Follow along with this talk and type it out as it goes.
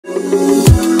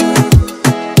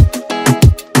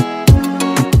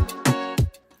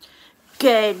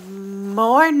Good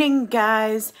morning,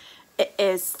 guys. It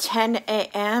is 10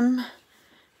 a.m.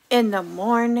 in the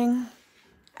morning.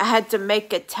 I had to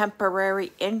make a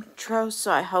temporary intro,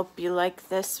 so I hope you like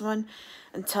this one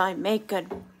until I make a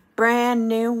brand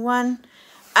new one.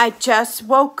 I just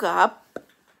woke up.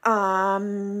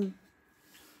 Yeah,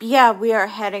 we are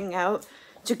heading out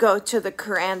to go to the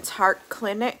Coran's Heart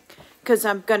Clinic because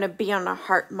I'm going to be on a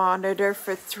heart monitor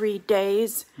for 3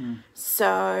 days.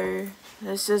 So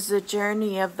this is the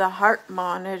journey of the heart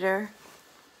monitor.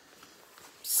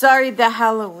 Sorry the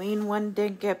Halloween one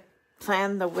didn't get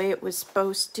planned the way it was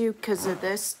supposed to because of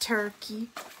this turkey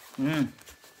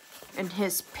and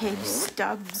his pig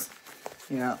stubs.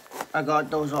 Yeah, I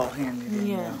got those all handed in.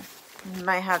 Yeah, you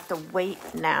might have to wait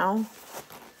now.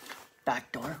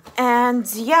 Back door. And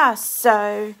yeah,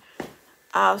 so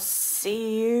I'll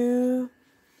see you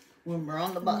When we're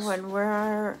on the bus. when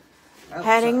we're Outside.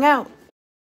 heading out.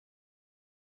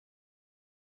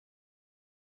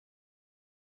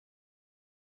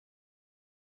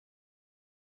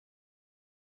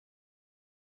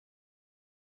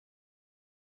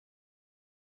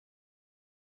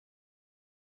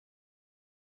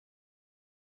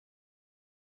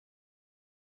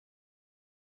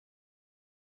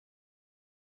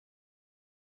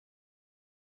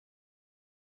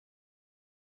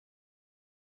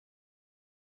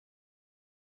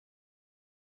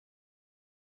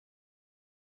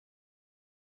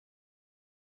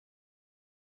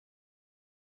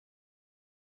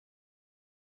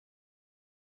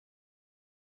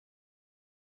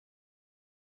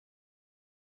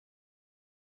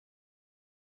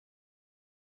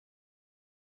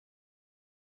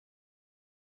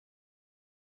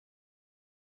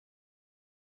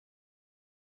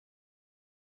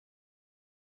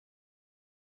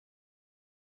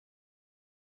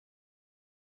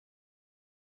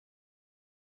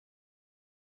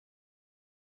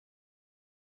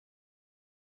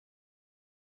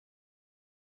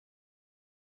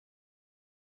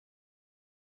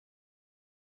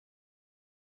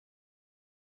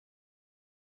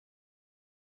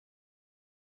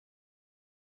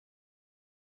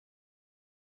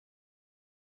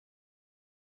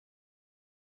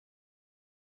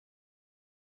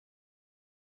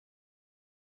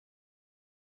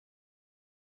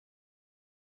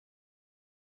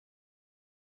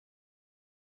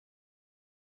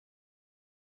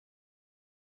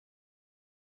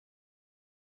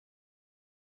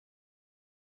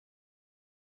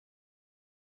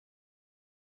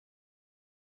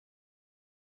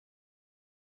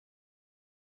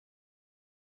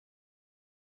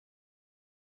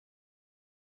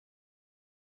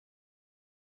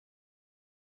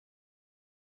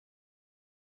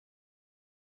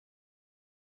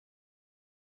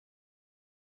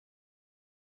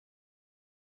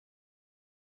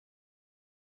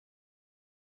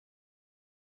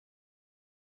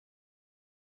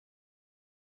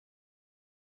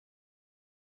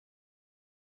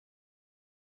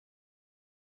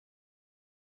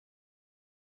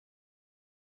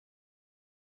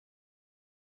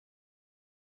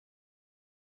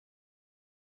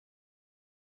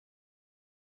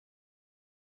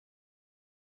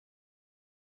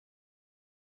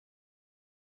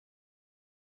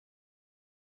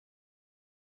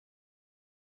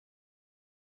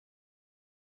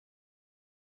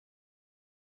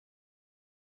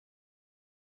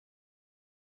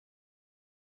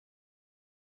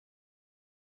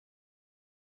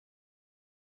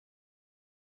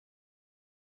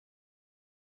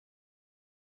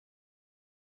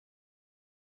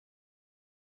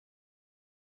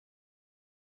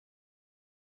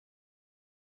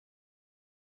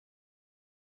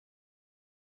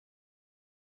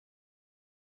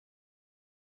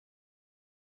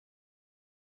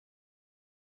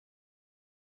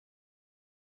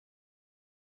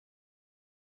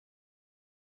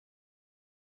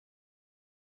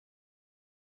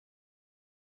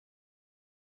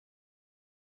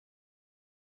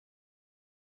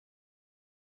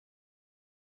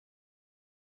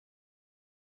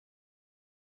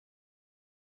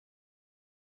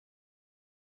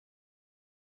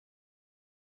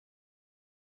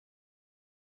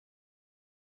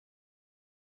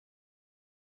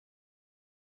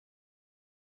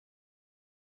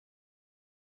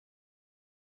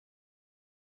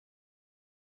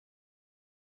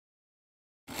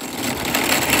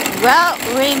 Well,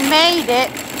 we made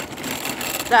it.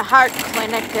 The heart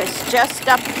clinic is just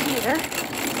up here.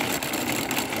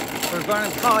 We're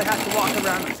going to probably have to walk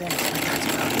around the fence, but that's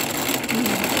about it.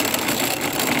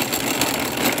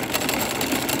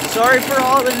 Sorry for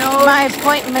all the noise. My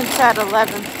appointment's at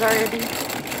 11:30.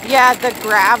 Yeah,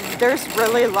 there's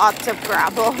really lots of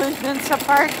gravel in the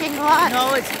parking lot.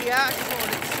 No, it's the asphalt.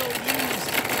 It's so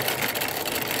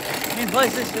used. In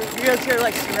places, the wheelchair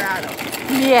like Serrato.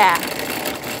 Yeah.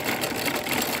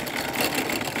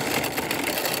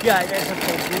 Yeah, there's a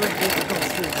place. We wouldn't be able to go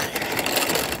through that.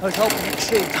 I was hoping it'd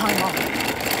shave time off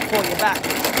for you back.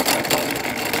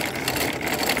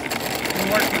 And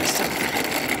work myself.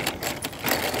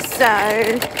 So,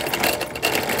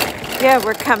 yeah,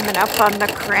 we're coming up on the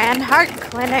Cran Heart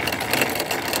Clinic.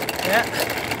 Yeah.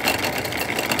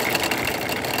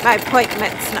 My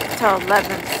appointment's not till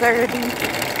 11:30.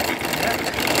 Yeah.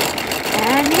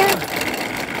 And yeah.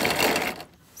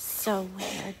 So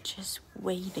we're just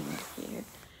waiting here.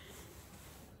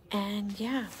 And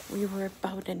yeah, we were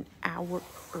about an hour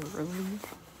early.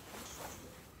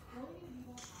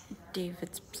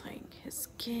 David's playing his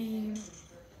game.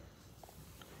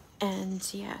 And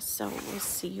yeah, so we'll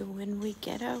see you when we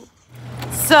get out.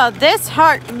 So this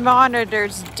heart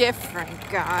monitor's different,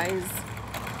 guys.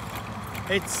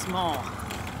 It's small.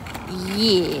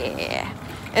 Yeah.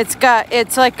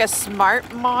 It's like a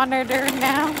smart monitor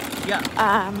now.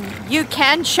 Yeah. You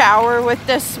can shower with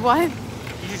this one.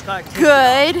 You just gotta take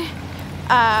Good.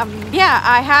 Yeah,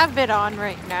 I have it on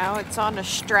right now. It's on a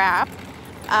strap.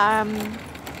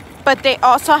 But they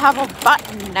also have a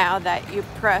button now that you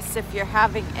press if you're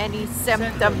having any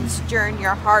symptoms during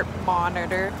your heart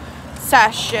monitor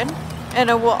session, and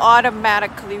it will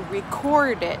automatically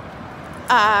record it.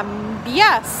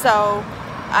 Yeah, so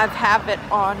I have it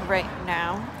on right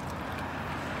now.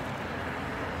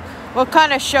 We'll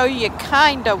kind of show you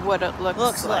kind of what it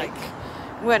looks like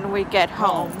when we get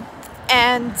home.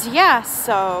 And yeah,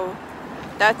 so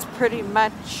that's pretty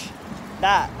much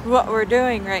that. what we're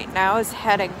doing right now is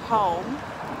heading home.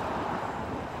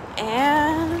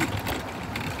 And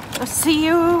I'll see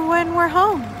you when we're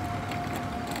home.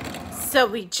 So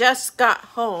we just got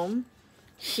home.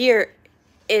 Here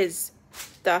is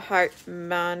the heart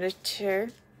monitor.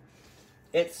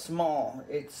 It's small.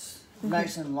 It's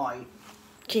nice and light.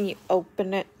 Can you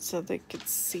open it so they can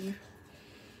see?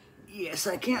 Yes,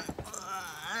 I can.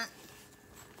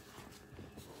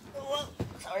 Oh,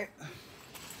 sorry.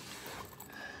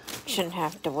 Shouldn't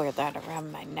have to wear that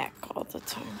around my neck all the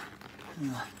time.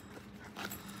 Yeah.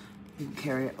 You can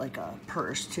carry it like a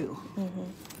purse too.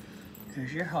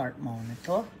 There's your heart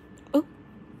monitor. Ooh.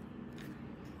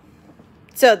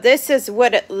 So this is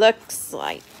what it looks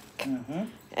like.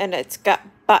 And it's got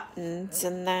buttons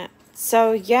and that.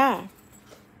 So yeah.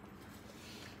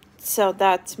 So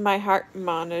that's my heart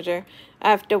monitor. I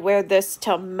have to wear this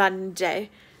till Monday.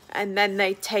 And then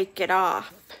they take it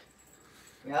off.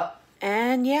 Yep.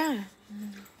 And yeah.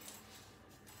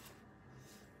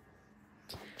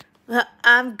 Well,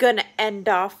 I'm gonna end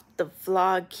off the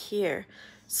vlog here.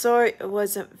 Sorry it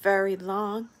wasn't very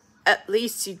long. At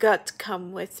least you got to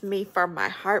come with me for my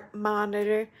heart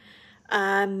monitor.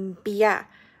 But yeah.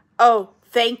 Oh,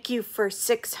 thank you for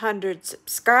 600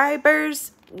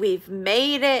 subscribers. We've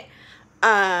made it.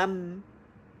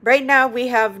 Right now we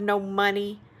have no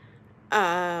money.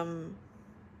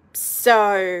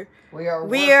 So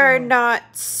we are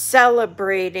not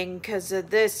celebrating because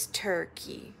of this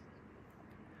turkey.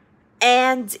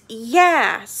 And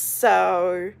yeah,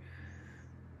 so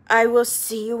I will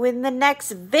see you in the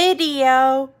next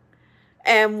video.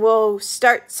 And we'll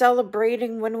start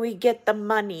celebrating when we get the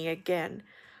money again.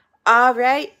 All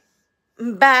right.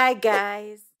 Bye,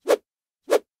 guys.